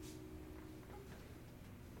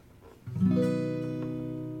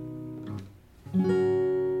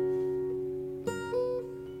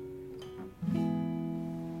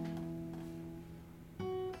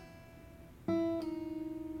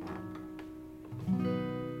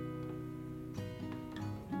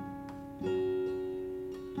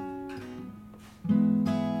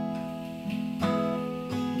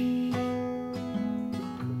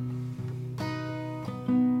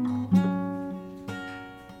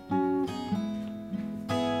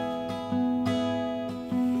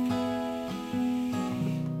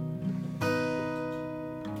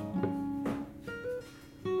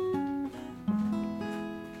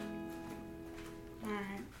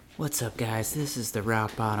What's up, guys? This is the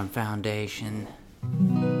Rock Bottom Foundation.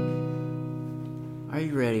 Are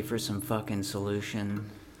you ready for some fucking solution?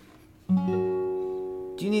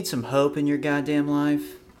 Do you need some hope in your goddamn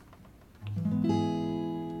life?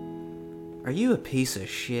 Are you a piece of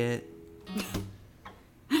shit?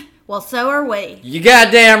 Well, so are we. You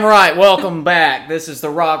goddamn right. Welcome back. This is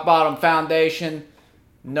the Rock Bottom Foundation.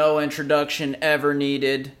 No introduction ever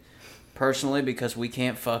needed. Personally, because we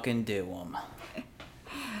can't fucking do them.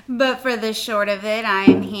 But for the short of it, I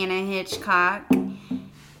am Hannah Hitchcock.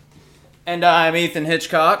 And I'm Ethan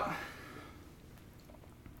Hitchcock.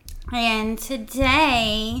 And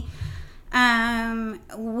today,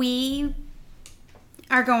 we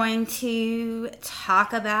are going to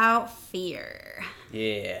talk about fear.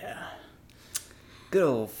 Yeah. Good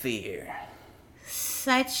old fear. It's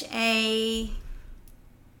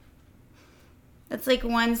like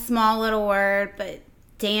one small little word, but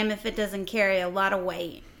damn if it doesn't carry a lot of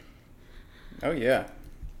weight. Oh, yeah.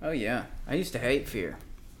 Oh, yeah. I used to hate fear.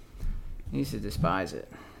 I used to despise it.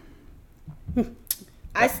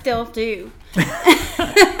 I still do.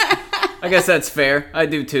 I guess that's fair. I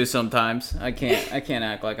do too sometimes. I can't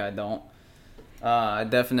act like I don't. I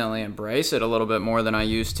definitely embrace it a little bit more than I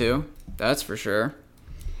used to. That's for sure.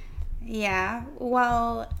 Yeah.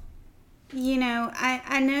 Well, you know,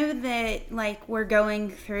 I know that like we're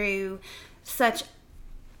going through such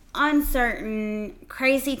uncertain,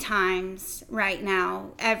 crazy times right now.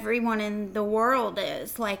 Everyone in the world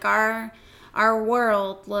is. Like our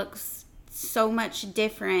world looks so much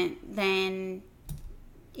different than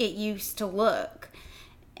it used to look.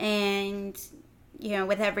 And, you know,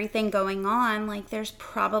 with everything going on, like there's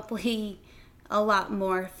probably a lot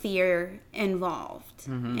more fear involved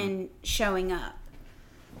in showing up.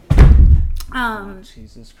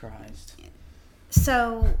 Jesus Christ.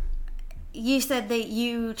 So you said that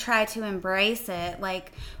you try to embrace it.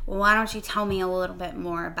 Like, why don't you tell me a little bit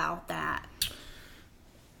more about that?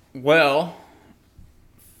 Well,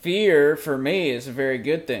 fear for me is a very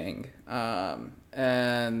good thing.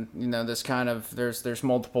 And, you know, this kind of, there's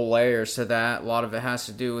multiple layers to that. A lot of it has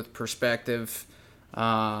to do with perspective.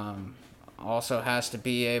 Also has to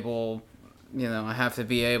be able, you know, I have to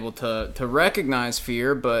be able to recognize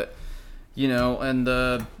fear, but, you know, and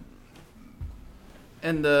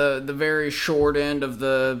the very short end of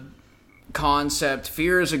the concept,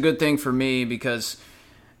 fear is a good thing for me because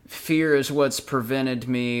fear is what's prevented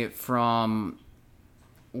me from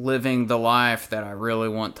living the life that I really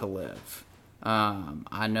want to live.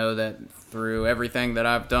 I know that through everything that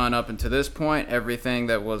I've done up until this point, everything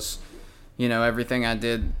that was, you know, everything I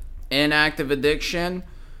did in active addiction,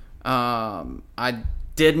 I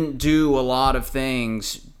didn't do a lot of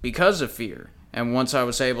things because of fear. And once I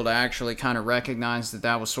was able to actually kind of recognize that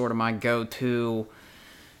that was sort of my go-to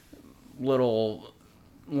little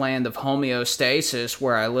land of homeostasis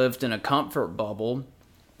where I lived in a comfort bubble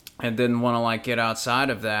and didn't want to like get outside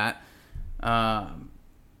of that, I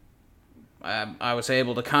was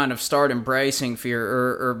able to kind of start embracing fear,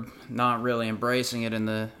 or not really embracing it in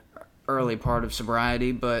the early part of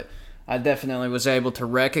sobriety, but I definitely was able to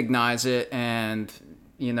recognize it and,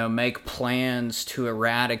 you know, make plans to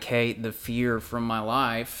eradicate the fear from my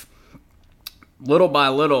life little by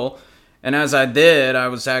little. And as I did, I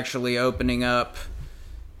was actually opening up,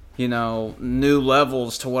 you know, new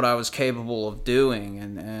levels to what I was capable of doing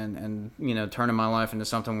and you know, turning my life into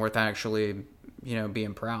something worth actually, you know,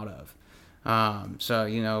 being proud of. So,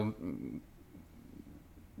 you know,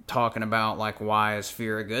 talking about like, why is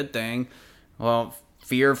fear a good thing? Well,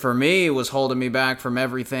 fear for me was holding me back from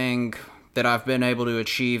everything that I've been able to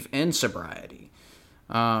achieve in sobriety.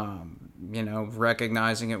 You know,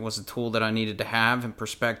 recognizing it was a tool that I needed to have, and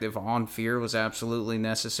perspective on fear was absolutely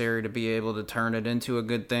necessary to be able to turn it into a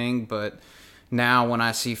good thing. But now when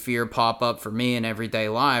I see fear pop up for me in everyday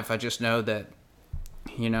life, I just know that,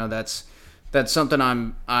 you know, that's something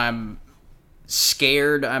I'm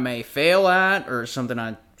scared I may fail at, or something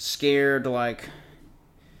I'm scared like,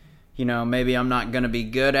 you know, maybe I'm not going to be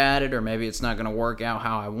good at it, or maybe it's not going to work out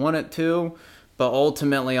how I want it to. But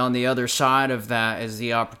ultimately, on the other side of that is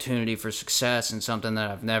the opportunity for success in something that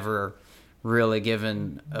I've never really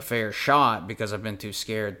given a fair shot because I've been too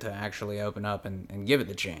scared to actually open up and give it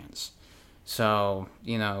the chance. So,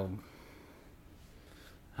 you know,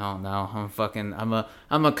 I don't know.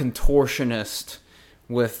 I'm a contortionist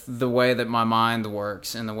with the way that my mind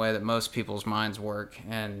works and the way that most people's minds work,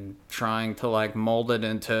 and trying to like mold it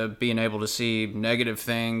into being able to see negative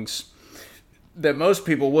things that most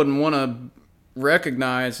people wouldn't want to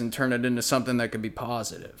recognize and turn it into something that could be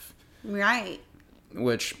positive. Right.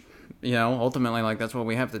 Which, you know, ultimately, like, that's what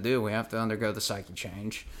we have to do. We have to undergo the psyche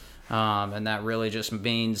change. And that really just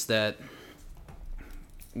means that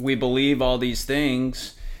we believe all these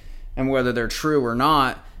things, and whether they're true or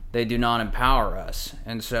not, they do not empower us.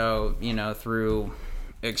 And so, through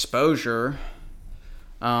exposure,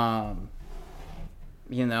 and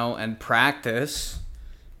practice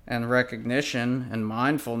and recognition and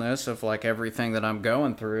mindfulness of like everything that I'm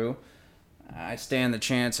going through, I stand the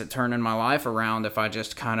chance at turning my life around if I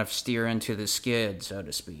just kind of steer into the skid, so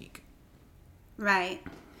to speak. Right.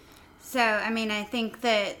 So, I think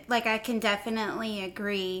that, I can definitely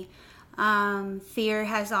agree. Fear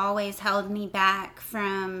has always held me back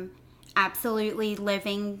from absolutely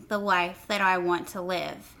living the life that I want to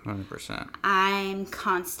live. 100%. I'm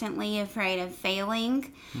constantly afraid of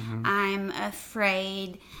failing. Mm-hmm. I'm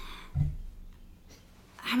afraid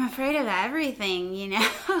of everything,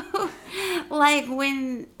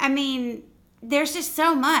 there's just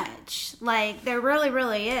so much. There really,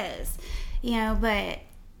 really is. But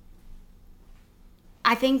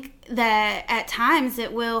I think that at times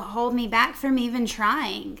it will hold me back from even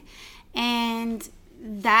trying. And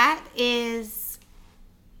that is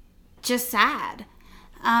just sad,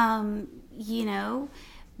 but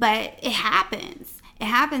it happens. It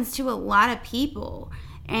happens to a lot of people.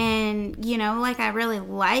 And, I really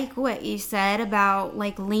like what you said about,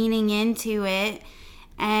 leaning into it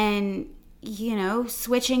and,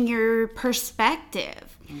 switching your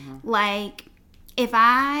perspective. Mm-hmm. If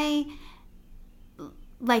I,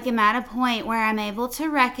 am at a point where I'm able to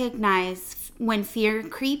recognize when fear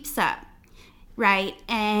creeps up, right?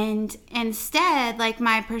 And instead,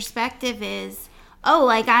 my perspective is,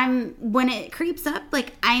 when it creeps up,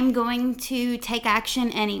 I'm going to take action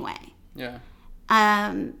anyway. Yeah.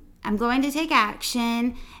 I'm going to take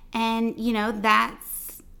action, and,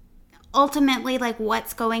 that's ultimately,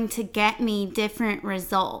 what's going to get me different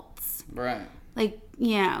results. Right.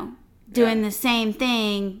 Doing the same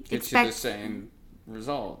thing. Gets you the same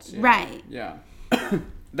results. Right. Yeah.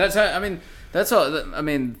 That's how, that's all.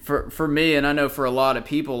 For me, and I know for a lot of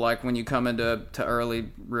people, when you come into early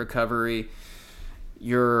recovery,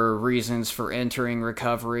 your reasons for entering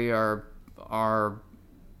recovery are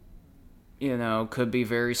could be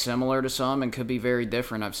very similar to some and could be very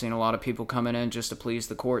different. I've seen a lot of people coming in just to please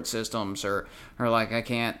the court systems, or I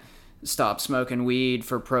can't stop smoking weed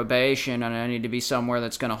for probation and I need to be somewhere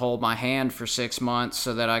that's going to hold my hand for 6 months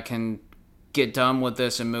so that I can get done with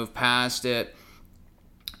this and move past it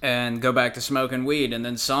and go back to smoking weed. And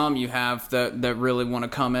then some you have that really want to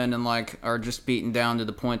come in and are just beaten down to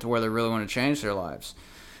the point to where they really want to change their lives.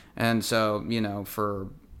 And so, for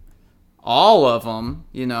all of them,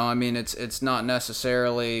 it's not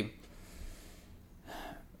necessarily,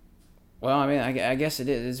 well, I guess it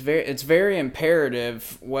is. It's very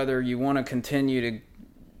imperative whether you want to continue to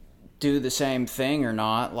do the same thing or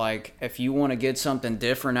not. If you want to get something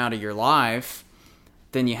different out of your life,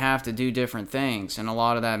 then you have to do different things. And a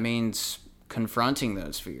lot of that means confronting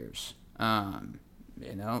those fears. For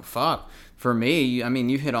me,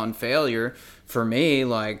 you hit on failure. For me,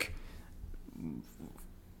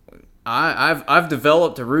 I've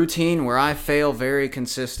developed a routine where I fail very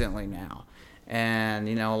consistently now. And,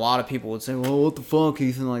 a lot of people would say, well, what the fuck,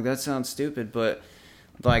 Ethan? That sounds stupid. But,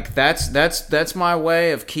 that's my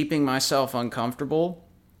way of keeping myself uncomfortable.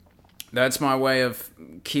 That's my way of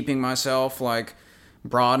keeping myself,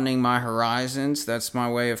 broadening my horizons. That's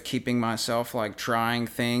my way of keeping myself, trying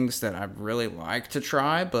things that I really like to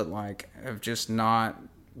try, but, have just not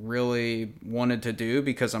really wanted to do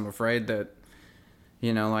because I'm afraid that,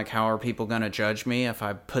 how are people going to judge me if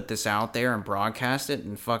I put this out there and broadcast it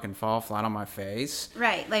and fucking fall flat on my face?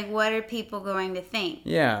 Right. What are people going to think?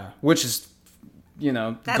 Yeah. Which is,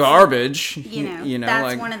 that's garbage.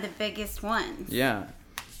 That's one of the biggest ones. Yeah.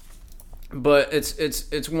 But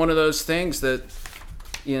it's one of those things that,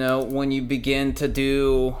 when you begin to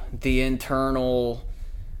do the internal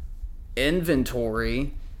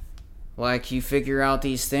inventory, you figure out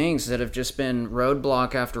these things that have just been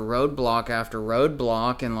roadblock after roadblock after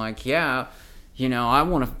roadblock, and I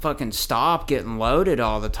want to fucking stop getting loaded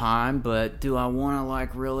all the time, but do I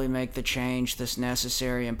want to really make the change that's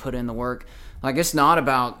necessary and put in the work? It's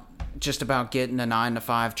not just about getting a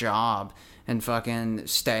 9-to-5 job and fucking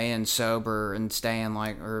staying sober and staying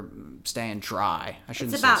staying dry. I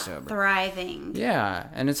shouldn't say sober. It's about thriving. Yeah,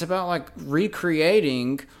 and it's about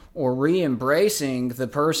recreating or re-embracing the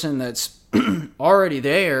person that's already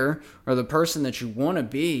there, or the person that you want to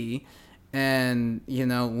be, and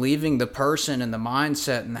leaving the person and the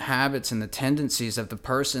mindset and the habits and the tendencies of the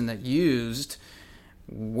person that used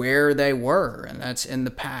where they were, and that's in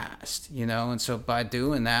the past. And so by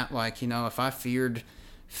doing that, if I feared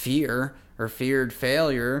fear or feared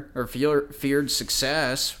failure or feared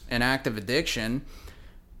success in active addiction,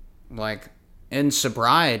 like in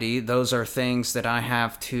sobriety, those are things that I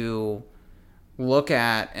have to look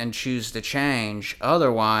at and choose to change.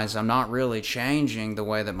 Otherwise, I'm not really changing the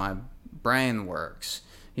way that my brain works,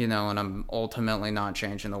 and I'm ultimately not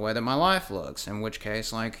changing the way that my life looks, in which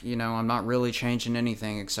case, I'm not really changing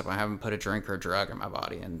anything except I haven't put a drink or a drug in my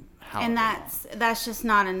body. And that's just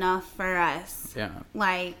not enough for us. Yeah.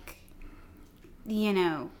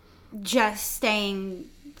 Just staying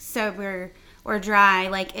sober or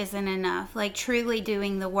dry, isn't enough. Truly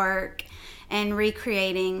doing the work and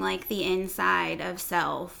recreating, the inside of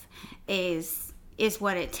self is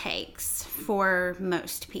what it takes for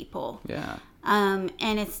most people. Yeah. And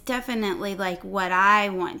it's definitely, what I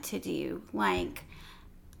want to do.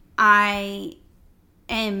 I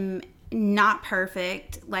am not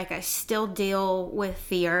perfect. I still deal with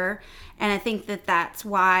fear. And I think that that's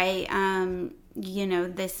why,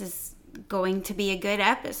 this is going to be a good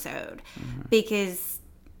episode. Mm-hmm. Because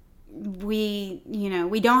we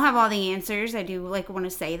don't have all the answers. I do want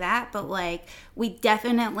to say that, but we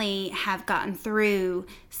definitely have gotten through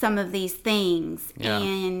some of these things. Yeah.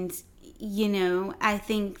 And I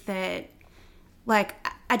think that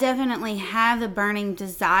I definitely have the burning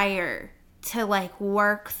desire to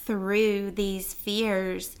work through these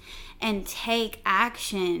fears and take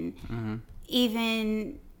action. Mm-hmm.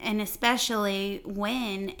 Even and especially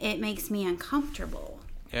when it makes me uncomfortable.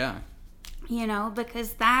 Yeah.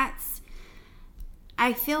 Because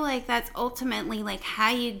I feel like that's ultimately how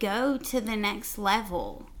you go to the next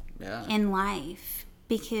level. Yeah. In life.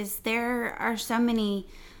 Because there are so many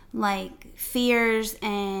fears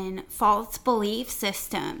and false belief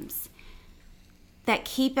systems that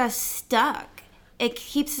keep us stuck. It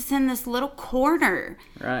keeps us in this little corner.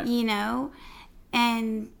 Right.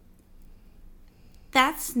 And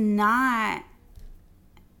that's not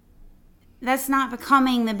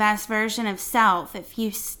becoming the best version of self if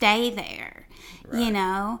you stay there.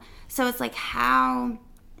 Right. So it's how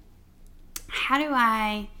do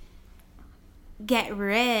I get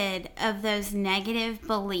rid of those negative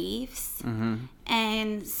beliefs mm-hmm.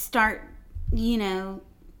 and start doing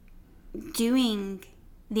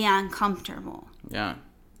the uncomfortable. Yeah.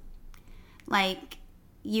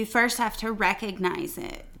 You first have to recognize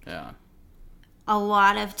it. Yeah. A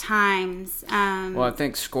lot of times. Well, I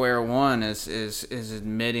think square one is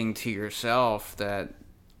admitting to yourself that,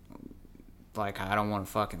 I don't want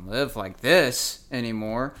to fucking live like this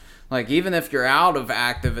anymore. Even if you're out of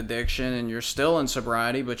active addiction and you're still in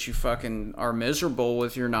sobriety, but you fucking are miserable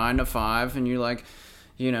with your 9 to 5 and you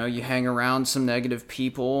you hang around some negative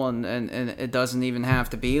people and it doesn't even have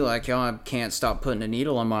to be I can't stop putting a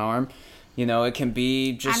needle in my arm. It can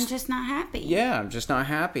be just... I'm just not happy. Yeah, I'm just not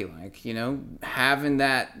happy. Having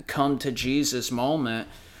that come to Jesus moment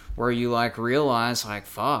where you, realize,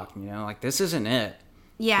 fuck, this isn't it.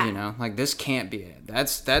 Yeah. This can't be it.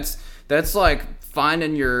 That's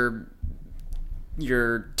finding your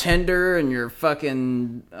Tinder and your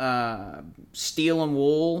fucking steel and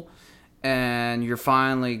wool, and you're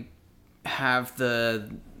finally have the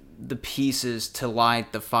pieces to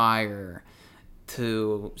light the fire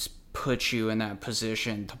to put you in that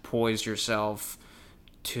position to poise yourself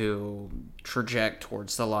to traject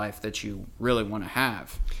towards the life that you really want to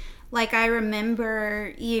have. I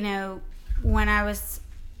remember, when I was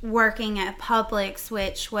working at Publix,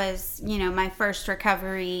 which was, my first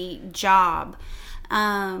recovery job.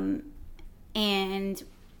 And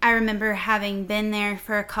I remember having been there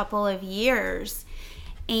for a couple of years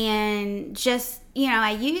and just,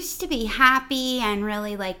 I used to be happy and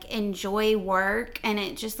really enjoy work, and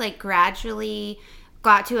it just gradually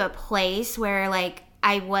got to a place where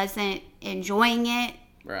I wasn't enjoying it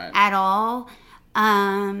right. at all.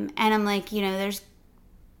 And I'm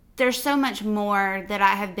there's so much more that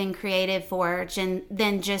I have been created for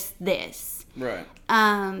than just this. Right.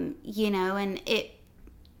 And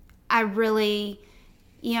I really,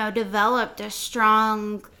 developed a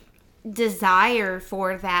strong desire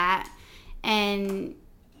for that and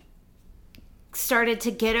started to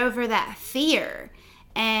get over that fear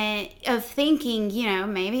and of thinking,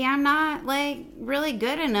 maybe I'm not really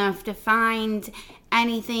good enough to find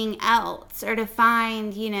anything else or to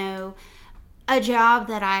find, a job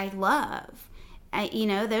that I love.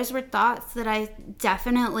 Those were thoughts that I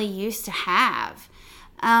definitely used to have.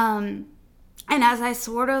 And as I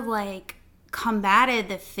sort of combated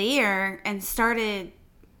the fear and started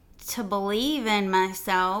to believe in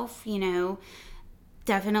myself,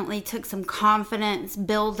 definitely took some confidence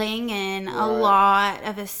building and a lot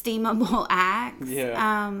of esteemable acts.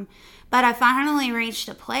 Yeah. But I finally reached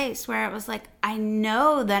a place where it was like, I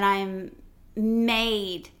know that I'm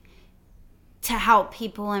made to help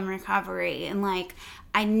people in recovery. And like,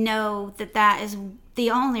 I know that that is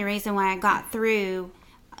the only reason why I got through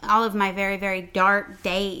all of my very, very dark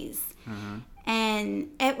days. Mm-hmm. And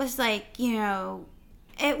it was like, you know,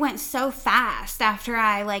 it went so fast after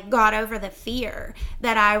I like got over the fear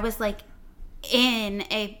that I was like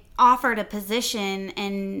offered a position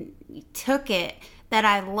and took it that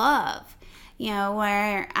I love, you know,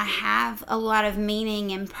 where I have a lot of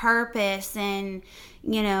meaning and purpose, and,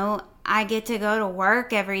 you know, I get to go to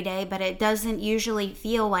work every day, but it doesn't usually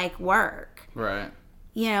feel like work. Right.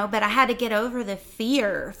 You know, but I had to get over the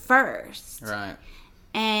fear first. Right.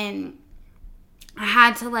 And I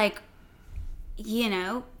had to, like, you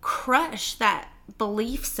know, crush that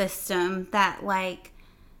belief system that, like,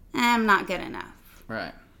 I'm not good enough.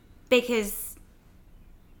 Right. Because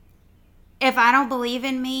if I don't believe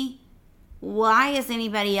in me, why is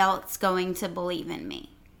anybody else going to believe in me?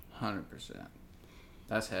 100%.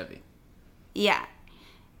 That's heavy. Yeah.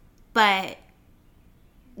 But,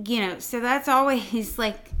 you know, so that's always,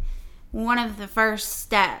 like, one of the first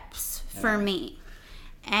steps for me.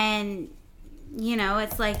 And, you know,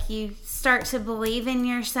 it's like you start to believe in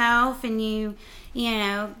yourself and you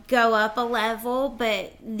know, go up a level,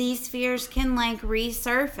 but these fears can, like,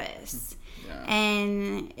 resurface. Yeah.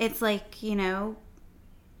 And it's like, you know,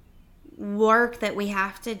 work that we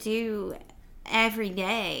have to do every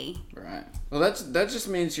day. Right. Well, that just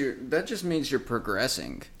means you're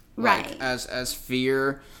progressing. Like, right. As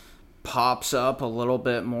fear pops up a little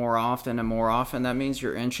bit more often and more often, that means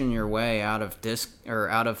you're inching your way out of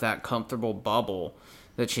out of that comfortable bubble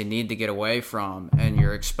that you need to get away from, and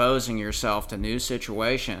you're exposing yourself to new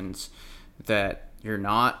situations that you're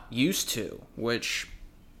not used to, which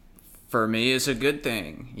for me is a good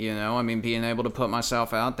thing. You know, I mean, being able to put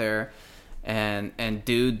myself out there and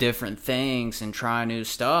do different things and try new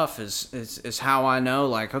stuff is how I know,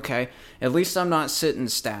 like, okay, at least I'm not sitting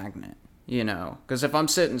stagnant, you know, because if I'm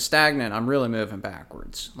sitting stagnant, I'm really moving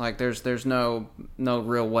backwards. Like, there's no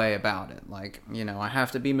real way about it. Like, you know, I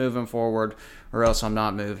have to be moving forward or else I'm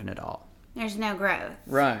not moving at all. There's no growth.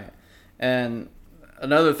 Right. And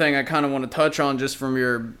another thing I kind of want to touch on just from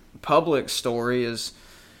your public story is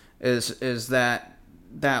that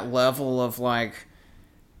level of, like,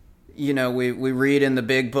 you know, we read in the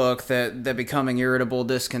big book that becoming irritable,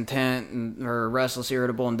 discontent, or restless,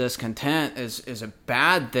 irritable, and discontent is a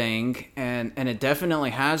bad thing, and it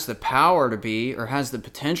definitely has the power to be, or has the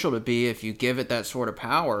potential to be, if you give it that sort of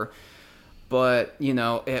power. But, you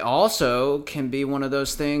know, it also can be one of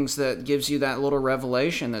those things that gives you that little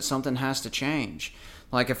revelation that something has to change.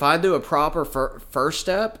 Like, if I do a proper first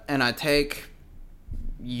step and I take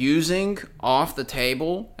using off the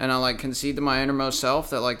table and I, like, concede to my innermost self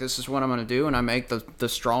that, like, this is what I'm going to do, and I make the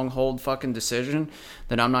stronghold fucking decision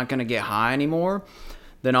that I'm not going to get high anymore,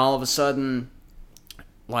 then all of a sudden,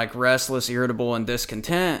 like, restless, irritable, and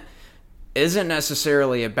discontent isn't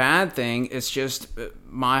necessarily a bad thing. It's just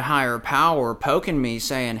my higher power poking me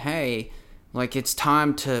saying, hey, like, it's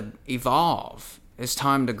time to evolve. It's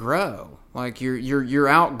time to grow. Like, you're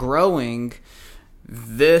outgrowing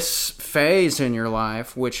this phase in your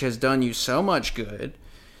life, which has done you so much good.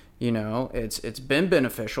 You know, it's been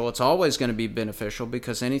beneficial. It's always going to be beneficial,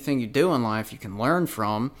 because anything you do in life you can learn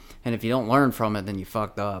from, and if you don't learn from it, then you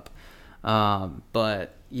fucked up.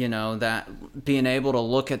 But, you know, that being able to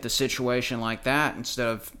look at the situation like that, instead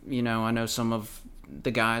of, you know, I know some of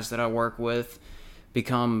the guys that I work with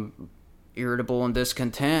become irritable and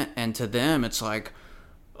discontent, and to them it's like,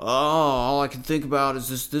 oh, all I can think about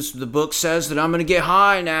is this the book says that I'm gonna get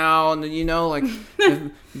high now, and then, you know, like,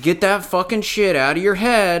 get that fucking shit out of your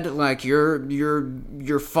head. Like, you're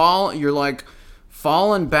like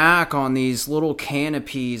falling back on these little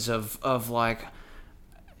canopies of like,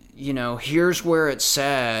 you know, here's where it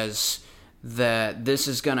says that this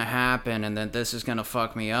is gonna happen and that this is gonna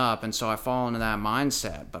fuck me up, and so I fall into that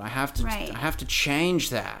mindset. But I have to change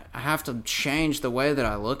that. I have to change the way that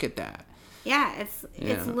I look at that. Yeah,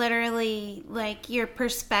 it's literally like your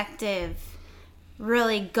perspective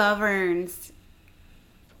really governs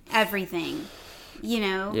everything, you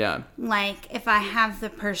know? Yeah. Like, if I have the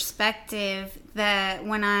perspective that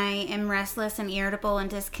when I am restless and irritable and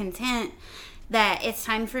discontent, that it's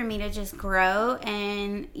time for me to just grow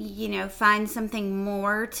and, you know, find something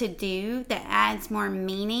more to do that adds more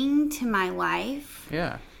meaning to my life.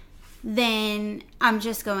 Yeah. then I'm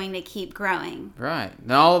just going to keep growing. Right.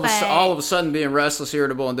 Now, all of a sudden, being restless,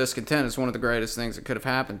 irritable, and discontent is one of the greatest things that could have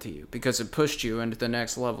happened to you because it pushed you into the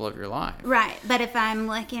next level of your life. Right. But if I'm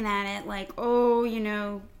looking at it like, oh,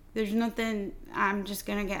 there's nothing, I'm just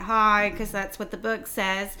going to get high because that's what the book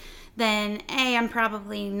says, then A, I'm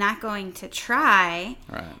probably not going to try.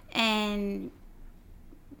 Right. And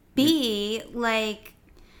B, like,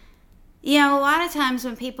 a lot of times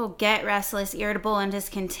when people get restless, irritable, and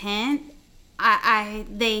discontent,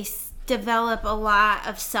 they develop a lot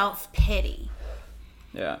of self-pity.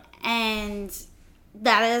 Yeah. And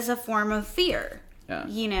that is a form of fear. Yeah.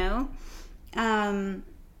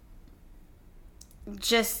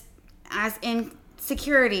 Just as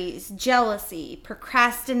insecurities, jealousy,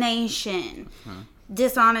 procrastination,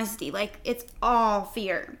 dishonesty, like, it's all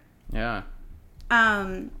fear. Yeah.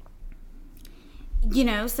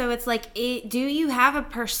 So it's like, do you have a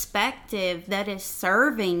perspective that is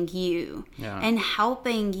serving you and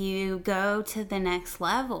helping you go to the next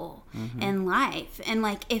level in life? And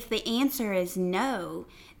like, if the answer is no,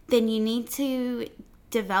 then you need to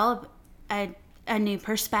develop a new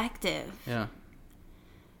perspective. Yeah.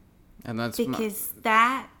 And that's because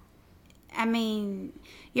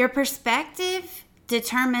your perspective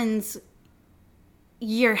determines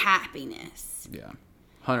your happiness. Yeah.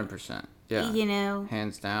 100%. Yeah.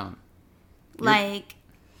 Hands down. Like,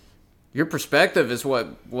 your perspective is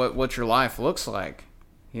what your life looks like.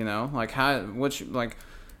 Like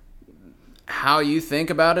how you think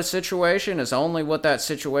about a situation is only what that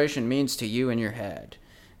situation means to you in your head.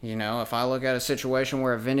 If I look at a situation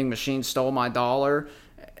where a vending machine stole my dollar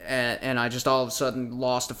and I just all of a sudden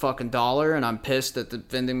lost a fucking dollar and I'm pissed that the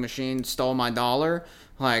vending machine stole my dollar,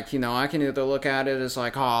 like, I can either look at it as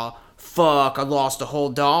like, oh, fuck, I lost a whole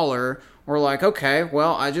dollar, or like, okay,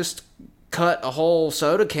 well, I just cut a whole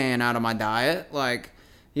soda can out of my diet. Like,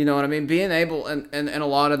 you know what I mean? Being able, and a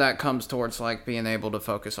lot of that comes towards like being able to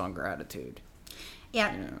focus on gratitude.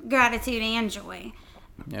 Yeah, gratitude and joy.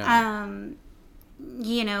 Yeah.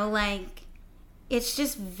 Like, it's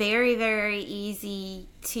just very, very easy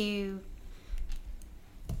to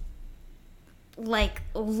like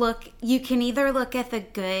you can either look at the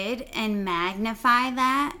good and magnify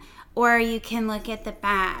that, or you can look at the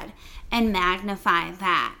bad and magnify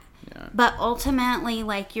that. Yeah. But ultimately,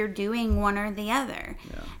 like, you're doing one or the other.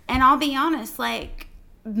 Yeah. And I'll be honest, like,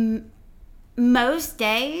 most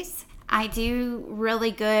days I do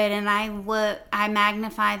really good and I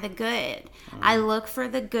magnify the good. I look for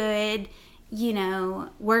the good.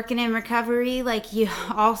 Working in recovery, like, you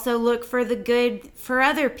also look for the good for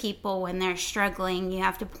other people when they're struggling. You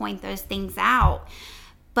have to point those things out.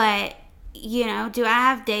 But, do I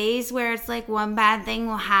have days where it's like one bad thing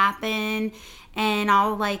will happen and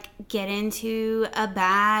I'll like get into a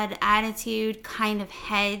bad attitude kind of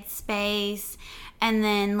headspace, and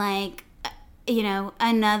then like,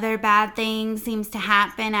 another bad thing seems to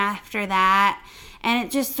happen after that, and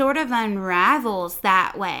it just sort of unravels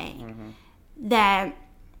that way. That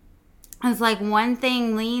it's like one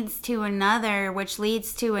thing leads to another, which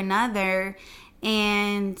leads to another,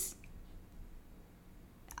 and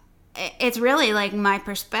it's really like my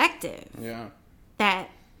perspective. Yeah. That,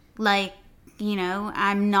 like,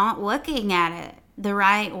 I'm not looking at it the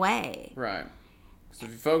right way. Right. So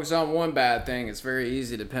if you focus on one bad thing, it's very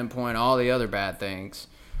easy to pinpoint all the other bad things.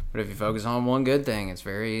 But if you focus on one good thing, it's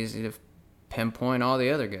very easy to pinpoint all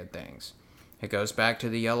the other good things. It goes back to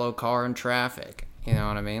the yellow car in traffic. You know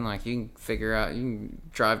what I mean? Like, you can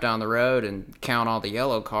drive down the road and count all the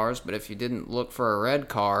yellow cars, but if you didn't look for a red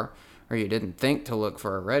car, or you didn't think to look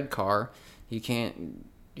for a red car, you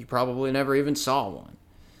probably never even saw one.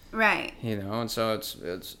 Right. And so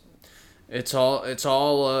it's all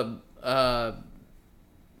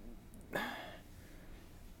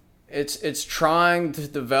it's trying to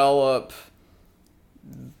develop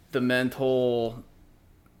the mental,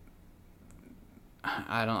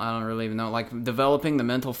 I don't really even know, like, developing the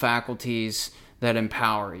mental faculties that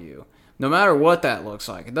empower you. No matter what that looks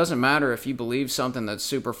like. It doesn't matter if you believe something that's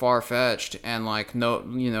super far-fetched and, like, no,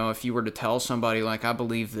 if you were to tell somebody, like, I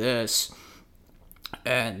believe this,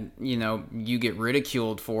 and, you get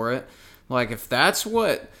ridiculed for it. Like, if that's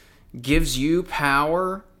what gives you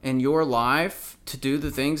power in your life to do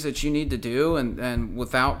the things that you need to do, and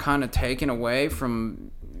without kind of taking away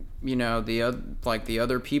from, the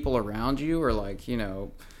other people around you, or, like,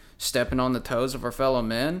 stepping on the toes of our fellow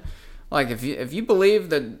men. Like, if you believe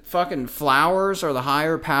that fucking flowers are the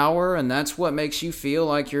higher power, and that's what makes you feel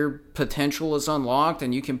like your potential is unlocked,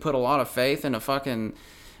 and you can put a lot of faith in a fucking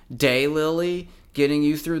daylily getting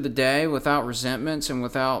you through the day without resentments and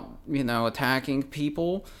without, attacking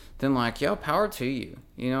people, then like, yo, power to you.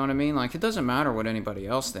 You know what I mean? Like, it doesn't matter what anybody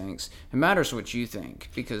else thinks. It matters what you think,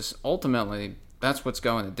 because ultimately that's what's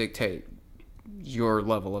going to dictate your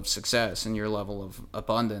level of success and your level of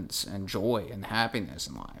abundance and joy and happiness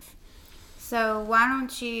in life. So why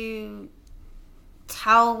don't you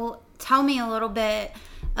tell me a little bit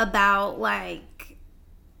about like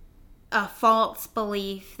a false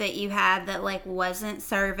belief that you had that like wasn't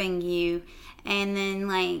serving you, and then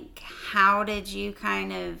like how did you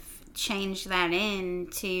kind of change that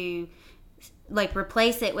into like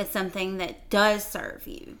replace it with something that does serve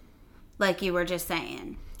you, like you were just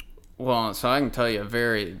saying? Well, so I can tell you a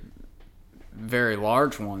very, very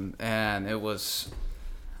large one, and it was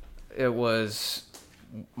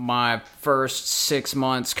my first 6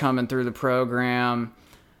 months coming through the program.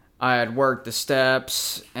 I had worked the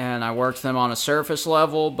steps, and I worked them on a surface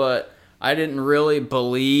level, but I didn't really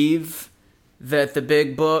believe that the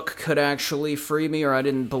big book could actually free me, or I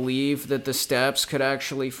didn't believe that the steps could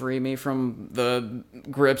actually free me from the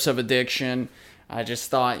grips of addiction. I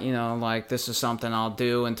just thought, like, this is something I'll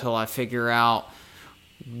do until I figure out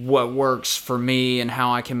what works for me and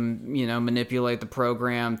how I can, manipulate the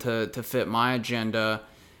program to fit my agenda.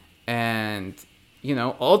 And,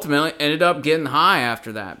 ultimately ended up getting high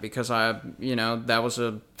after that, because that was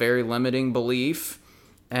a very limiting belief.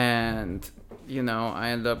 And, I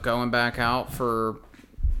ended up going back out for,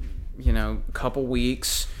 a couple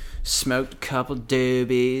weeks, smoked a couple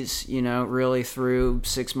doobies, really threw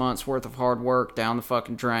 6 months worth of hard work down the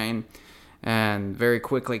fucking drain, and very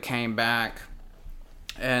quickly came back.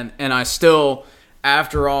 And I still,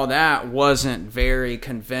 after all that, wasn't very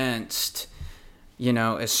convinced,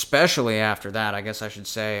 especially after that, I guess I should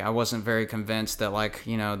say, I wasn't very convinced that, like,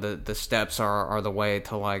 the steps are the way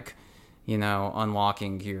to, like,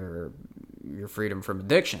 unlocking your freedom from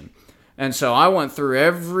addiction. And so I went through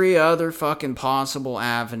every other fucking possible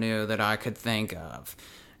avenue that I could think of.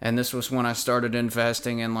 And this was when I started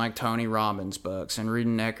investing in like Tony Robbins books and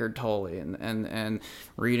reading Eckhart Tolle and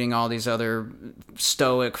reading all these other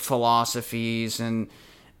Stoic philosophies and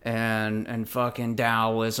fucking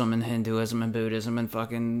Taoism and Hinduism and Buddhism and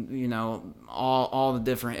fucking, all the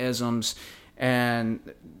different isms. And,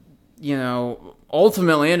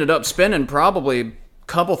 ultimately ended up spending probably a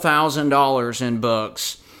couple $1,000s in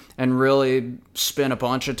books, and really spent a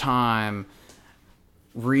bunch of time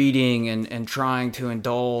reading and trying to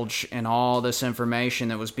indulge in all this information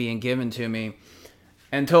that was being given to me,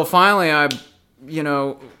 until finally I,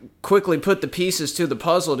 quickly put the pieces to the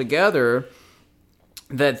puzzle together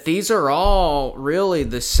that these are all really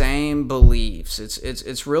the same beliefs.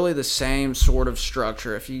 It's really the same sort of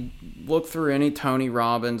structure. If you look through any Tony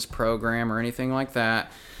Robbins program or anything like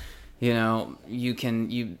that,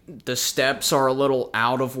 the steps are a little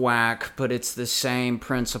out of whack, but it's the same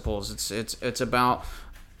principles. It's about,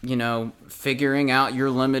 figuring out your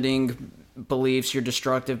limiting beliefs, your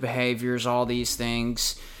destructive behaviors, all these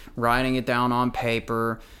things, writing it down on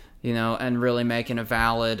paper, and really making a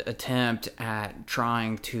valid attempt at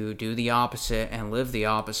trying to do the opposite and live the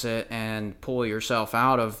opposite and pull yourself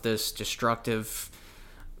out of this destructive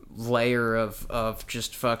layer of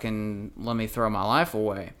just fucking let me throw my life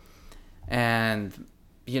away. And,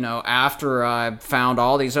 after I found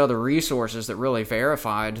all these other resources that really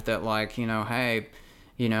verified that, like, hey,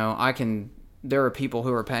 there are people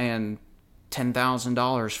who are paying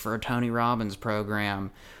 $10,000 for a Tony Robbins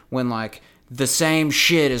program when, like, the same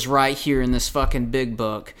shit is right here in this fucking big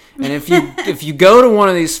book. And if you go to one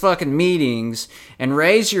of these fucking meetings and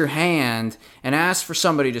raise your hand and ask for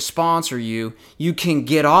somebody to sponsor you, you can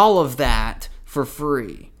get all of that for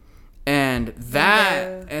free. And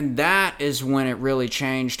that is when it really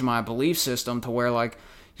changed my belief system to where, like,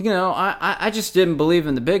 I just didn't believe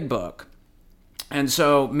in the big book. And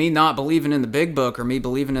so me not believing in the big book or me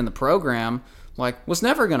believing in the program, like, was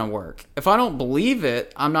never going to work. If I don't believe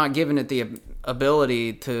it, I'm not giving it the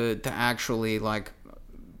ability to actually, like,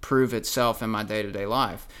 prove itself in my day-to-day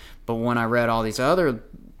life. But when I read all these other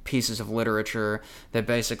pieces of literature that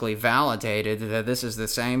basically validated that this is the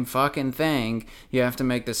same fucking thing, you have to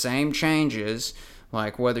make the same changes,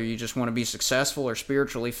 like whether you just want to be successful or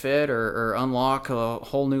spiritually fit or unlock a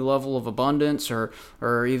whole new level of abundance or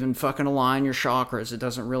even fucking align your chakras, it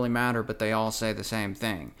doesn't really matter, but they all say the same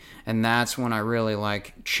thing. And that's when I really,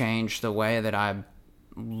 like, changed the way that I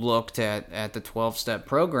looked at the 12-step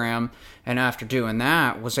program, and after doing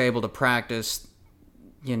that was able to practice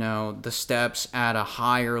the steps at a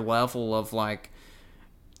higher level of, like,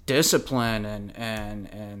 discipline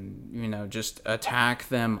and just attack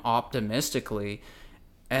them optimistically.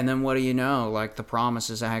 And then what do you know? Like, the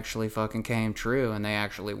promises actually fucking came true, and they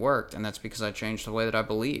actually worked. And that's because I changed the way that I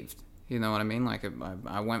believed. You know what I mean? Like,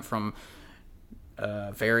 I went from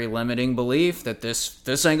a very limiting belief that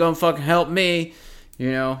this ain't gonna fucking help me.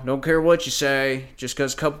 You know, don't care what you say. Just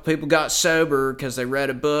because a couple people got sober because they read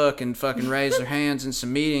a book and fucking raised their hands in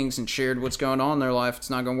some meetings and shared what's going on in their life, it's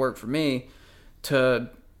not gonna work for me. To,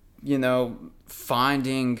 you know,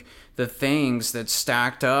 finding the things that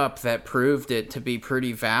stacked up that proved it to be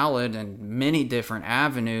pretty valid, and many different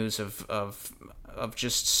avenues of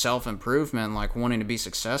just self-improvement, like wanting to be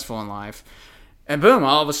successful in life. And boom,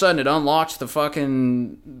 all of a sudden it unlocks the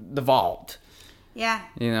vault. Yeah.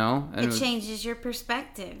 You know? And it changes your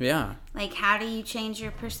perspective. Yeah. Like, how do you change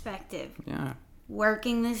your perspective? Yeah.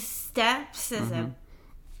 Working the steps is a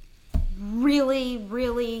really,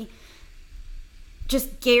 really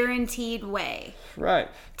just guaranteed way. Right.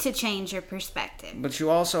 To change your perspective. But you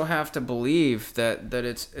also have to believe that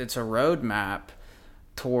it's a roadmap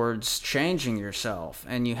towards changing yourself.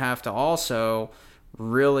 And you have to also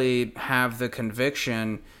really have the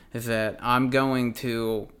conviction that I'm going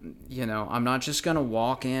to, you know, I'm not just going to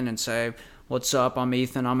walk in and say, what's up, I'm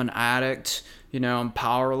Ethan, I'm an addict, you know, I'm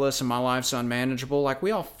powerless and my life's unmanageable. Like,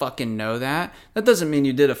 we all fucking know that. That doesn't mean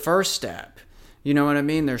you did a first step. You know what I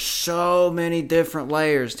mean? There's so many different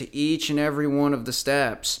layers to each and every one of the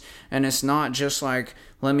steps. And it's not just like,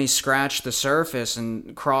 let me scratch the surface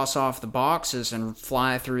and cross off the boxes and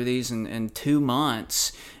fly through these in 2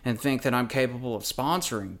 months and think that I'm capable of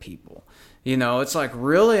sponsoring people. You know, it's like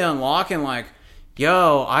really unlocking, like,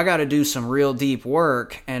 yo, I got to do some real deep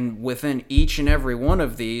work. And within each and every one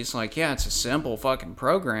of these, like, yeah, it's a simple fucking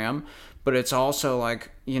program, but it's also like,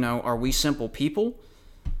 you know, are we simple people?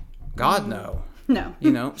 God, no. No.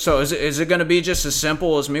 You know, so is it going to be just as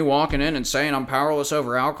simple as me walking in and saying I'm powerless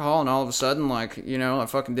over alcohol and all of a sudden, like, you know, I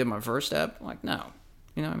fucking did my first step? Like, no.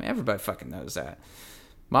 You know, I mean, everybody fucking knows that.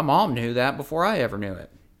 My mom knew that before I ever knew it.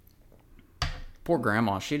 Poor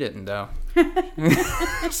grandma, she didn't, though.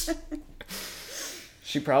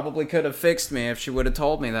 She probably could have fixed me if she would have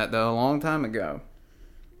told me that, though, a long time ago.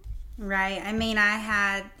 Right. I mean, I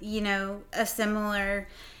had, you know, a similar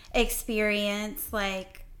experience.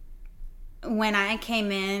 Like, when I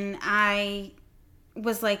came in, I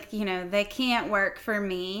was like, you know, they can't work for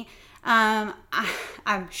me.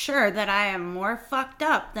 I'm sure that I am more fucked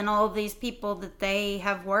up than all of these people that they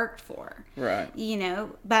have worked for. Right. You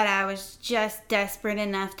know, but I was just desperate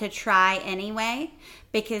enough to try anyway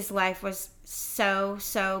because life was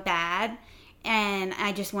so bad and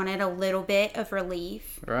I just wanted a little bit of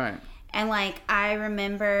relief. Right. And, like, I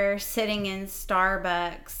remember sitting in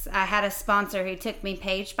Starbucks. I had a sponsor who took me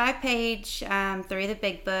page by page through the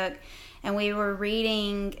big book. And we were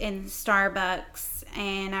reading in Starbucks.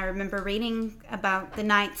 And I remember reading about the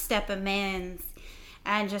 9th step amends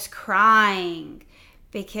and just crying.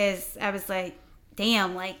 Because I was like,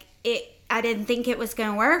 damn, like, I didn't think it was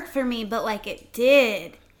going to work for me. But, like, it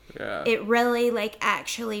did. Yeah. It really, like,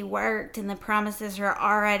 actually worked. And the promises are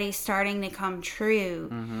already starting to come true.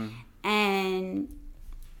 Mm-hmm. And,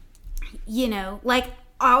 you know, like,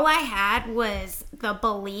 all I had was the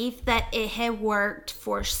belief that it had worked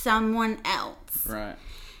for someone else. Right.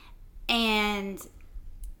 And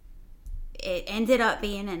it ended up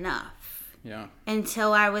being enough. Yeah.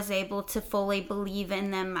 Until I was able to fully believe in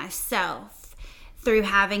them myself through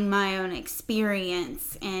having my own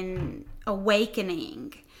experience and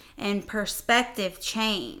awakening and perspective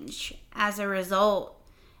change as a result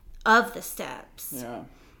of the steps. Yeah.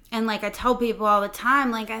 And, like, I tell people all the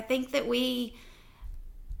time, like, I think that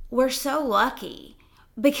we're so lucky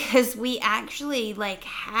because we actually, like,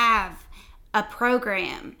 have a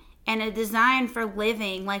program and a design for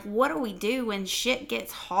living. Like, what do we do when shit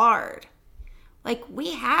gets hard? Like,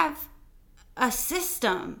 we have a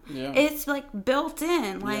system. Yeah. It's, like, built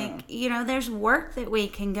in. Like, you know, there's work that we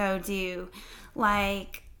can go do.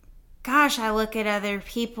 Like, gosh, I look at other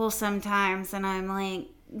people sometimes and I'm like,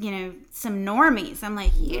 you know, some normies. I'm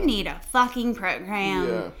like, you need a fucking program.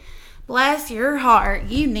 Yeah. Bless your heart.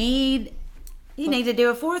 You need to do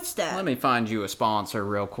a 4th step. Let me find you a sponsor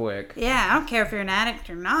real quick. Yeah, I don't care if you're an addict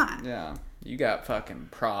or not. Yeah. You got fucking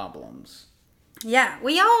problems. Yeah,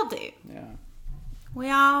 we all do. Yeah. We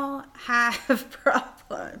all have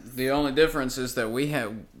problems. The only difference is that we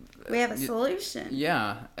have a solution.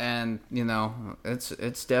 Yeah, and you know,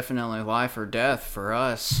 it's definitely life or death for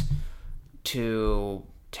us to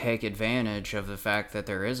take advantage of the fact that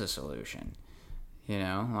there is a solution. You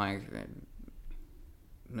know, like,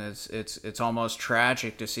 it's almost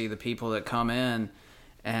tragic to see the people that come in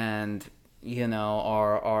and, you know,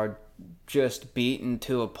 are just beaten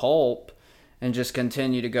to a pulp and just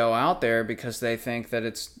continue to go out there because they think that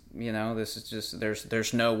it's, this is just,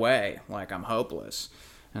 there's no way, like, I'm hopeless.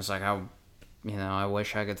 And it's like, I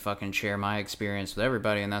wish I could fucking share my experience with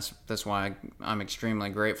everybody, and that's why I'm extremely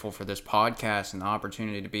grateful for this podcast and the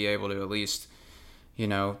opportunity to be able to at least,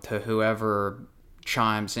 to whoever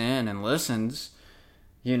chimes in and listens,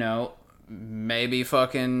 maybe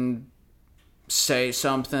fucking say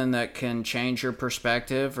something that can change your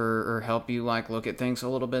perspective or help you, like, look at things a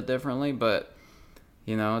little bit differently. But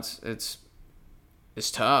it's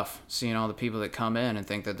tough seeing all the people that come in and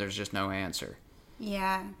think that there's just no answer.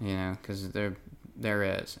 Yeah. Because there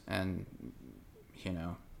is. And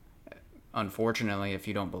unfortunately, if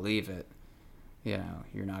you don't believe it,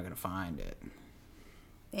 you're not going to find it.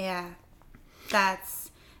 Yeah.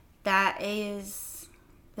 That is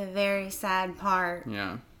the very sad part.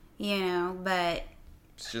 Yeah. But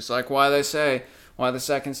it's just like why the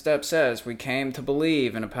second step says we came to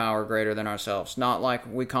believe in a power greater than ourselves. Not like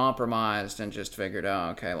we compromised and just figured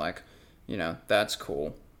out, okay, like, that's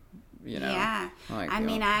cool. Yeah. Like, I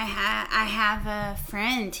mean, I have a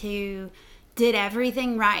friend who did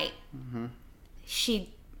everything right. Mm-hmm.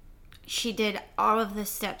 She did all of the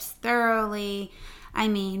steps thoroughly. I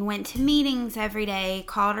mean, went to meetings every day,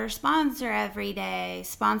 called her sponsor every day,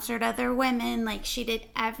 sponsored other women. Like, she did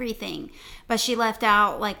everything. But she left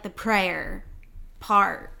out, like, the prayer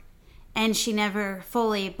part. And she never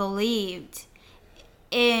fully believed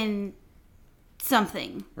in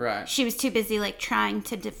something. Right. She was too busy, like, trying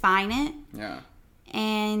to define it. Yeah.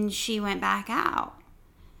 And she went back out.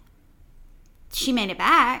 She made it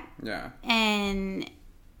back. Yeah. And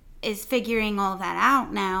is figuring all that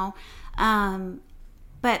out now.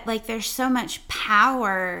 But, like, there's so much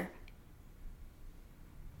power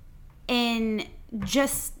in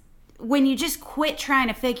just when you just quit trying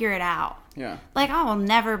to figure it out. Yeah. Like, I will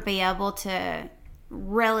never be able to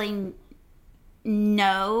really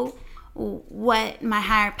know what my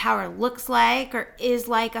higher power looks like or is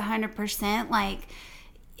like 100%. Like,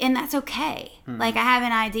 and that's okay. Mm-hmm. Like, I have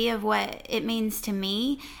an idea of what it means to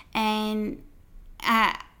me. And,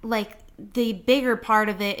 the bigger part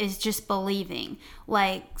of it is just believing.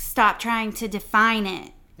 Like, stop trying to define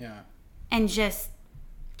it. Yeah. And just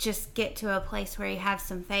get to a place where you have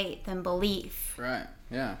some faith and belief. Right.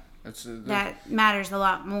 Yeah. That matters a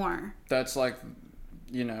lot more. That's like,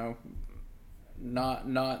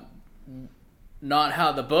 not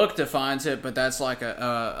how the book defines it, but that's like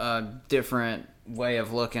a different way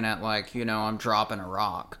of looking at, like, I'm dropping a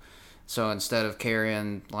rock. So instead of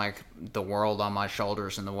carrying, like, the world on my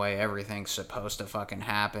shoulders and the way everything's supposed to fucking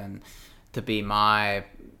happen to be my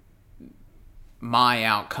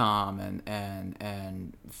outcome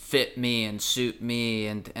and fit me and suit me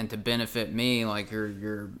and to benefit me, like,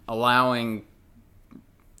 you're allowing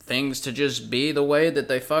things to just be the way that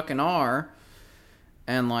they fucking are.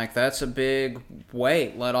 And, like, that's a big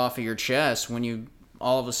weight let off of your chest when you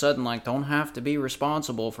all of a sudden, like, don't have to be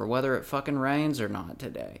responsible for whether it fucking rains or not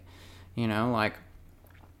today. Like,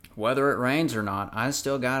 whether it rains or not, I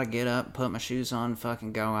still gotta get up, put my shoes on,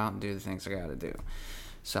 fucking go out and do the things I gotta do.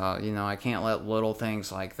 So, I can't let little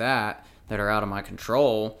things like that are out of my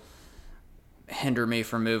control hinder me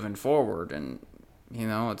from moving forward. And,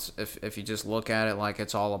 it's if you just look at it like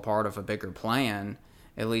it's all a part of a bigger plan,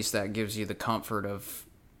 at least that gives you the comfort of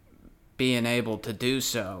being able to do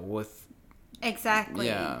so with exactly.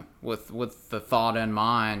 Yeah, with the thought in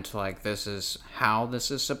mind, like, this is how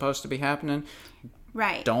this is supposed to be happening.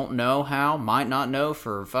 Right. Don't know how, might not know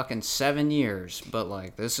for fucking 7 years, but,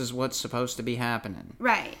 like, this is what's supposed to be happening.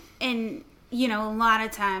 Right. And, a lot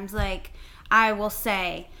of times, like, I will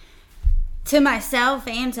say to myself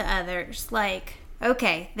and to others, like,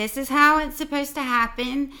 okay, this is how it's supposed to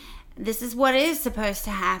happen. This is what is supposed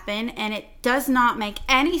to happen, and it does not make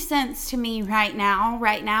any sense to me right now.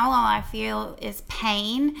 Right now, all I feel is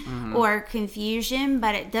pain or confusion,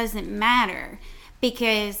 but it doesn't matter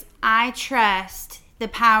because I trust the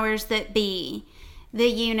powers that be, the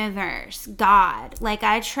universe, God. Like,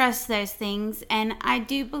 I trust those things, and I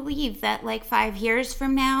do believe that, like, 5 years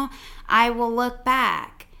from now, I will look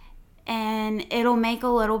back and it'll make a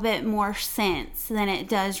little bit more sense than it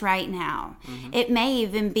does right now. Mm-hmm. It may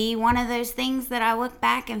even be one of those things that I look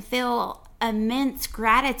back and feel immense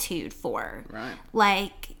gratitude for. Right.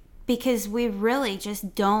 Like, because we really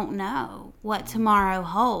just don't know what tomorrow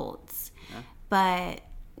holds. Yeah. But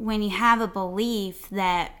when you have a belief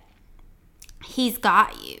that he's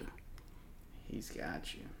got you. He's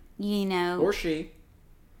got you. Or she.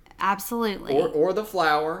 Absolutely. Or the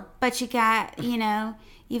flower. But you got,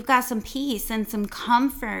 you've got some peace and some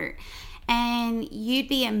comfort, and you'd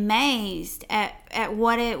be amazed at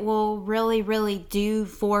what it will really, really do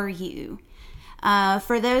for you.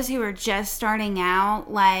 For those who are just starting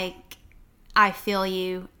out, like, I feel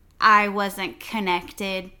you. I wasn't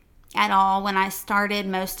connected at all when I started.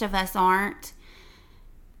 Most of us aren't.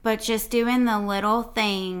 But just doing the little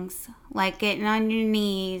things, like getting on your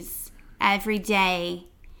knees every day,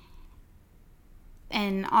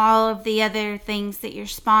 and all of the other things that your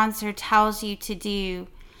sponsor tells you to do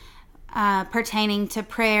pertaining to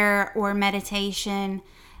prayer or meditation,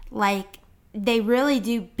 like, they really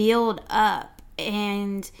do build up.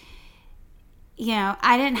 And, you know,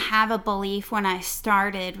 I didn't have a belief when I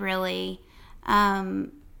started, really.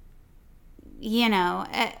 You know,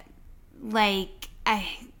 like,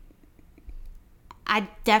 I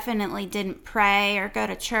definitely didn't pray or go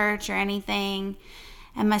to church or anything.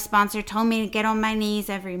 And my sponsor told me to get on my knees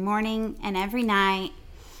every morning and every night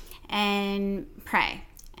and pray.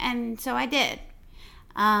 And so I did.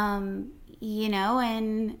 You know,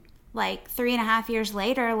 and like 3.5 years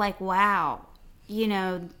later, like, wow, you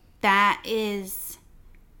know, that is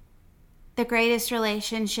the greatest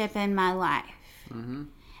relationship in my life. Mm-hmm.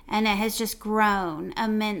 And it has just grown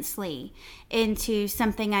immensely into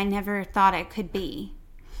something I never thought it could be.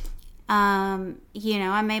 You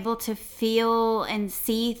know, I'm able to feel and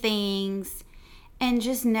see things and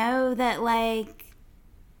just know that, like,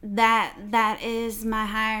 that is my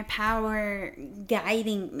higher power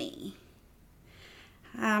guiding me.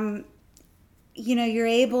 You know, you're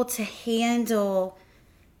able to handle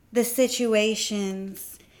the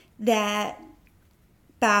situations that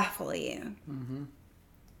baffle you. Mm-hmm.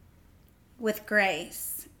 With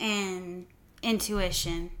grace and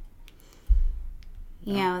intuition.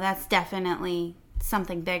 You know, that's definitely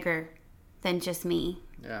something bigger than just me.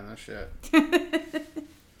 Yeah, no shit.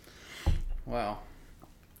 Well,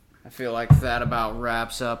 I feel like that about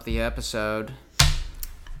wraps up the episode.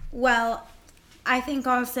 Well, I think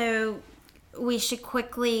also we should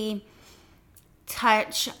quickly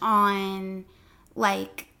touch on,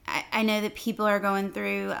 like, I know that people are going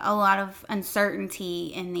through a lot of uncertainty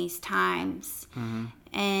in these times. Mm-hmm.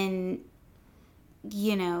 And,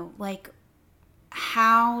 you know, like,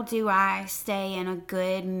 how do I stay in a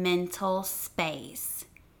good mental space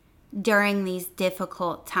during these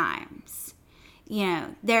difficult times? You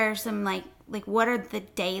know, there are some, like what are the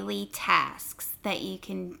daily tasks that you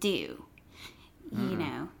can do, you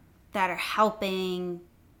know, that are helping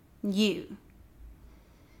you?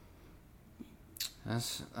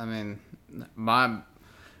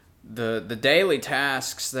 The daily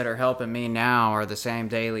tasks that are helping me now are the same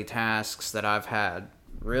daily tasks that I've had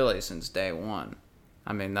really since day one.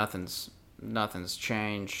 I mean, nothing's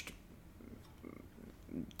changed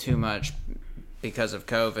too much because of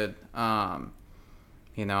COVID.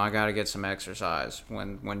 You know, I got to get some exercise.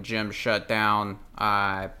 When gyms shut down,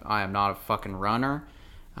 I am not a fucking runner.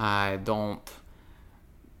 I don't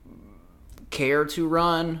care to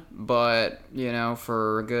run, but, you know,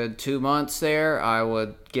 for a good 2 months there, I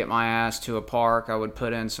would get my ass to a park, I would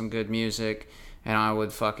put in some good music, and I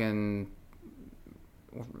would fucking,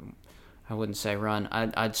 I wouldn't say run,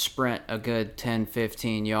 I'd sprint a good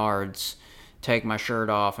 10-15 yards, take my shirt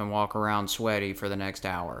off, and walk around sweaty for the next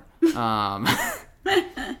hour.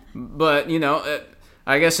 But, you know,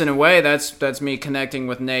 I guess in a way that's me connecting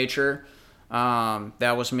with nature.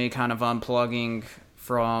 That was me kind of unplugging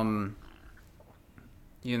from,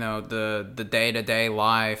 you know, the day-to-day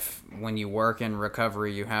life. When you work in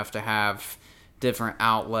recovery, you have to have different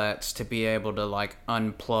outlets to be able to, like,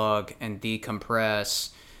 unplug and decompress.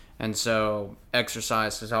 And so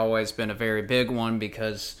exercise has always been a very big one,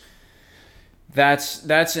 because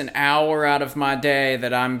that's an hour out of my day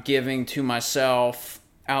that I'm giving to myself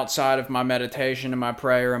outside of my meditation and my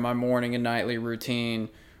prayer and my morning and nightly routine,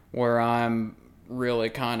 where I'm really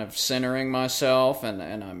kind of centering myself and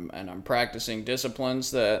I'm practicing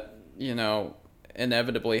disciplines that, you know,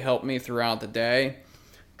 inevitably help me throughout the day.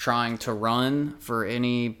 Trying to run for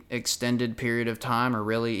any extended period of time, or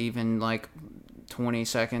really even like 20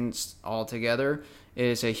 seconds altogether,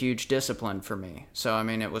 is a huge discipline for me. So I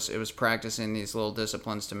mean, it was practicing these little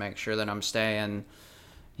disciplines to make sure that I'm staying,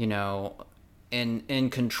 you know, in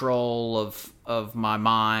control of my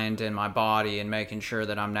mind and my body, and making sure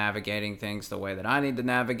that I'm navigating things the way that I need to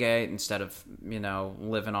navigate, instead of, you know,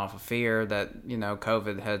 living off of fear that, you know,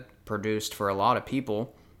 COVID had produced for a lot of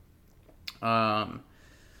people. And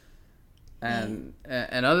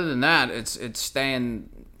other than that, it's staying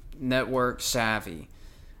network savvy.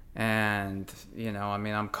 And, you know, I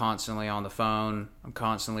mean, I'm constantly on the phone. I'm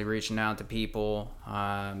constantly reaching out to people.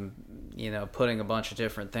 You know, putting a bunch of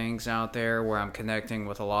different things out there where I'm connecting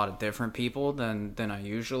with a lot of different people than I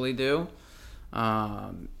usually do.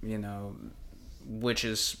 You know, which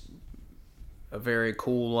is a very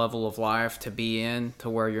cool level of life to be in, to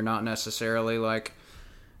where you're not necessarily like,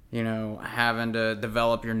 you know, having to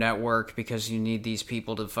develop your network because you need these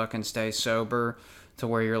people to fucking stay sober, to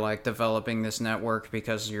where you're like developing this network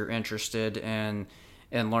because you're interested in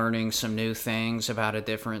learning some new things about a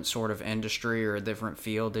different sort of industry or a different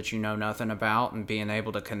field that you know nothing about, and being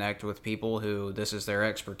able to connect with people who this is their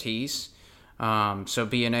expertise. So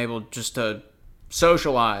being able just to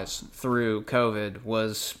socialize through COVID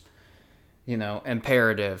was, you know,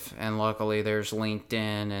 imperative. And luckily there's LinkedIn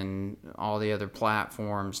and all the other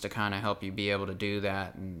platforms to kind of help you be able to do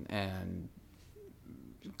that and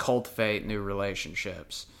cultivate new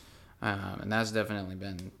relationships. And that's definitely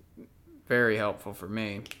been very helpful for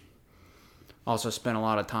me. Also spent a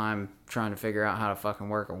lot of time trying to figure out how to fucking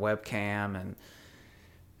work a webcam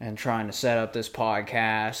and trying to set up this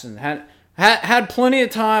podcast, and had plenty of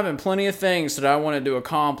time and plenty of things that I wanted to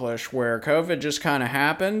accomplish, where COVID just kind of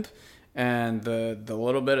happened, and the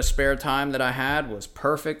little bit of spare time that I had was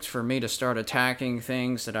perfect for me to start attacking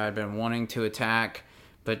things that I'd been wanting to attack,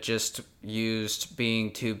 but just used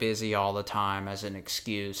being too busy all the time as an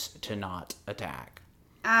excuse to not attack.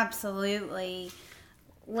 Absolutely.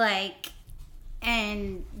 Like,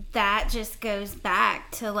 and that just goes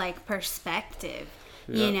back to like perspective.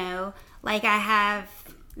 Yep. You know, like I have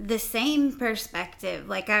the same perspective.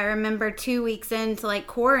 Like I remember 2 weeks into like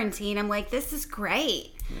quarantine, I'm like, this is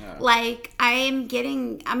great. Yeah. Like I'm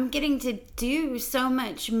getting to do so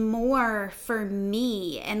much more for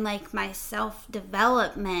me and like my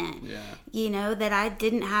self-development, you know, that I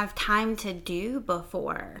didn't have time to do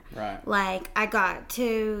before. Right. Like I got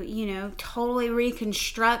to, you know, totally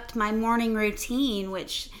reconstruct my morning routine,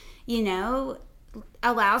 which, you know,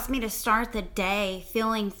 allows me to start the day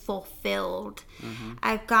feeling fulfilled. Mm-hmm.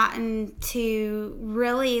 I've gotten to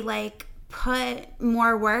really like put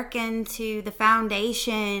more work into the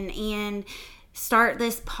foundation and start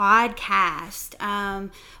this podcast,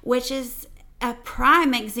 which is a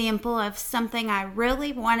prime example of something I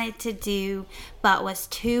really wanted to do but was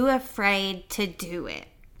too afraid to do it.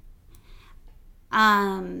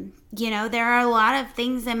 You know, there are a lot of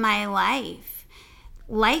things in my life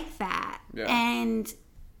like that. Yeah. And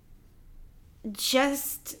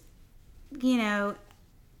just, you know,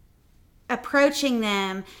 approaching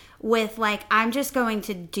them with like, I'm just going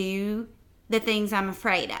to do the things I'm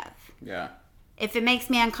afraid of. Yeah. If it makes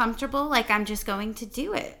me uncomfortable, like I'm just going to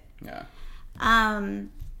do it. Yeah.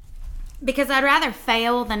 Because I'd rather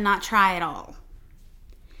fail than not try at all.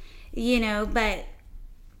 You know, but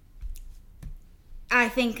I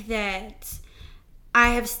think that I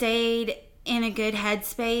have stayed in a good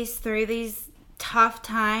headspace through these tough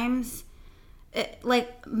times.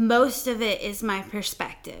 Like most of it is my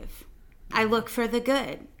perspective. I look for the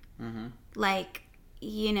good. Mm-hmm. Like,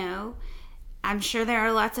 you know, I'm sure there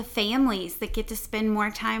are lots of families that get to spend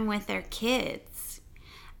more time with their kids.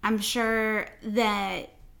 I'm sure that,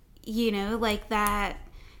 you know, like that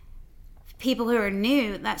people who are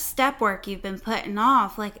new, that step work you've been putting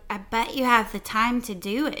off, like, I bet you have the time to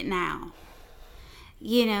do it now.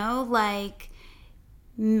 You know, like,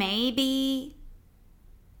 maybe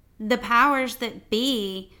the powers that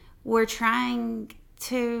be were trying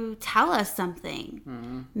to tell us something.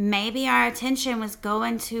 Mm-hmm. Maybe our attention was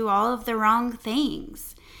going to all of the wrong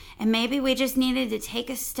things. And maybe we just needed to take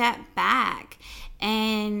a step back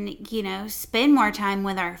and, you know, spend more time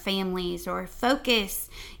with our families or focus,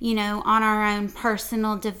 you know, on our own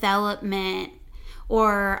personal development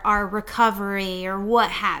or our recovery or what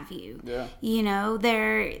have you. Yeah. You know,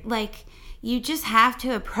 they're like, you just have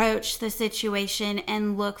to approach the situation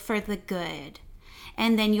and look for the good.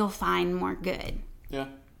 And then you'll find more good. Yeah.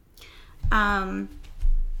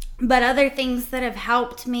 But other things that have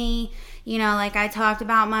helped me, you know, like I talked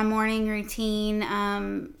about my morning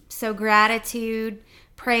routine. So gratitude,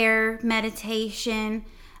 prayer, meditation,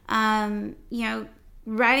 you know,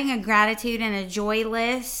 writing a gratitude and a joy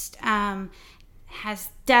list, has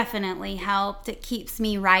definitely helped. It keeps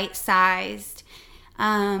me right-sized, you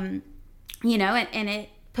know, and it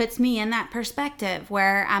puts me in that perspective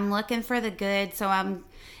where I'm looking for the good. So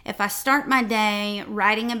if I start my day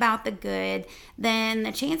writing about the good, then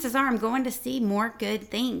the chances are I'm going to see more good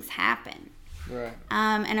things happen. Right.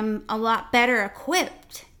 And I'm a lot better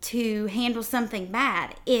equipped to handle something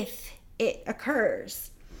bad if it occurs.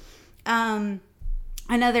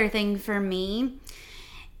 Another thing for me,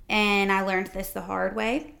 and I learned this the hard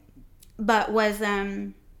way, but was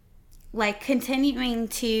like continuing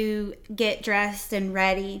to get dressed and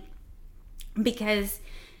ready, because,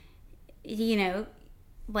 you know,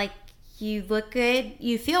 like, you look good,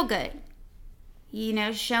 you feel good, you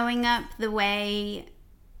know, showing up the way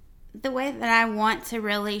that I want to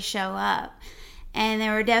really show up. And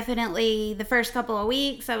there were definitely the first couple of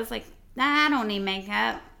weeks I was like, nah, I don't need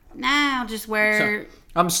makeup. Nah, I'll just wear...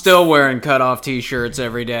 I'm still wearing cutoff t-shirts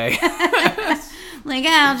every day. Like,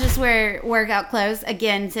 I'll just wear workout clothes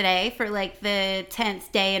again today for like the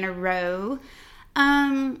 10th day in a row.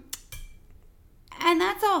 And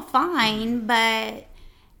that's all fine, but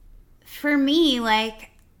for me,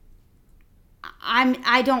 like,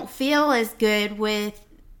 I don't feel as good with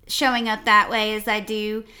showing up that way as I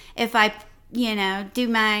do if I, do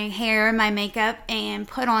my hair and my makeup and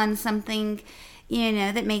put on something,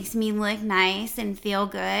 that makes me look nice and feel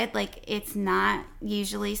good. Like, it's not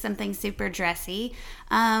usually something super dressy,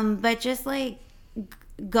 but just like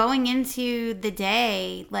going into the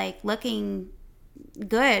day, like looking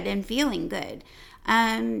good and feeling good,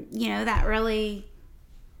 that really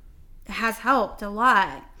has helped a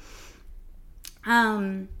lot.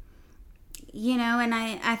 And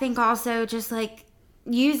I think also just like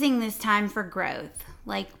using this time for growth.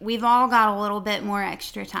 Like, we've all got a little bit more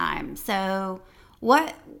extra time. So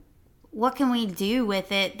what can we do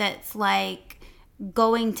with it that's like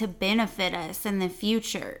going to benefit us in the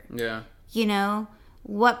future? Yeah.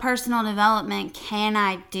 What personal development can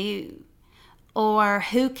I do? Or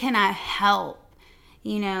who can I help?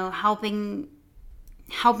 Helping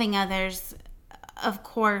others, of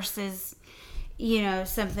course, is,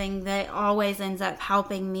 something that always ends up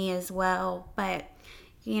helping me as well. But,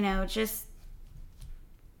 just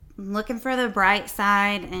looking for the bright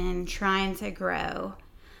side and trying to grow.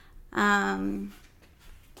 That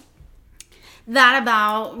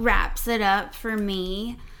about wraps it up for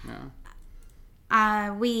me.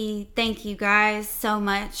 Yeah. We thank you guys so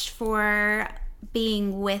much for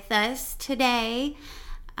being with us today.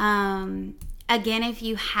 Again, if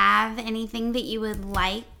you have anything that you would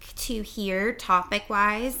like to hear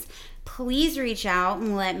topic-wise, please reach out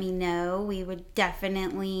and let me know. We would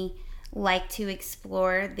definitely like to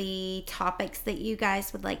explore the topics that you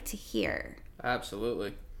guys would like to hear.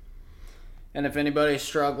 Absolutely. And if anybody's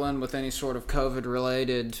struggling with any sort of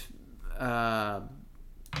COVID-related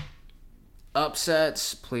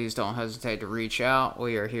upsets, please don't hesitate to reach out.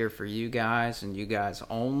 We are here for you guys and you guys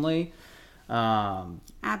only.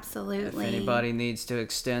 Absolutely. If anybody needs to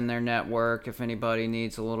extend their network, if anybody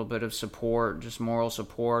needs a little bit of support, just moral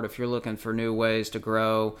support, if you're looking for new ways to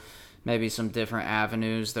grow, maybe some different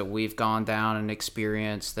avenues that we've gone down and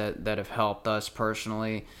experienced that have helped us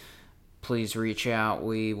personally, please reach out.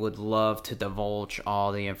 We would love to divulge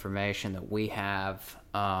all the information that we have.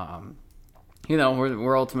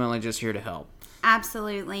 We're ultimately just here to help.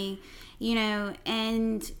 Absolutely.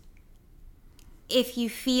 And if you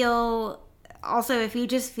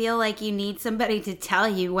just feel like you need somebody to tell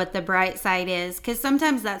you what the bright side is, because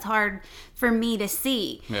sometimes that's hard for me to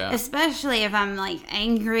see, especially if I'm like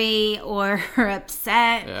angry or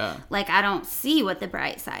upset. Like, I don't see what the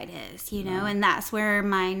bright side is, and that's where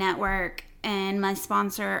my network and my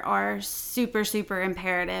sponsor are super, super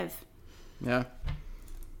imperative. Yeah.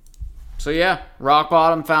 So Rock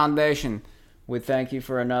Bottom Foundation, we thank you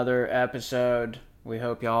for another episode. We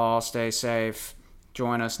hope y'all all stay safe.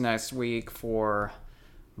 Join us next week for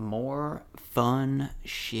more fun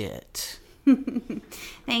shit.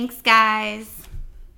 Thanks, guys.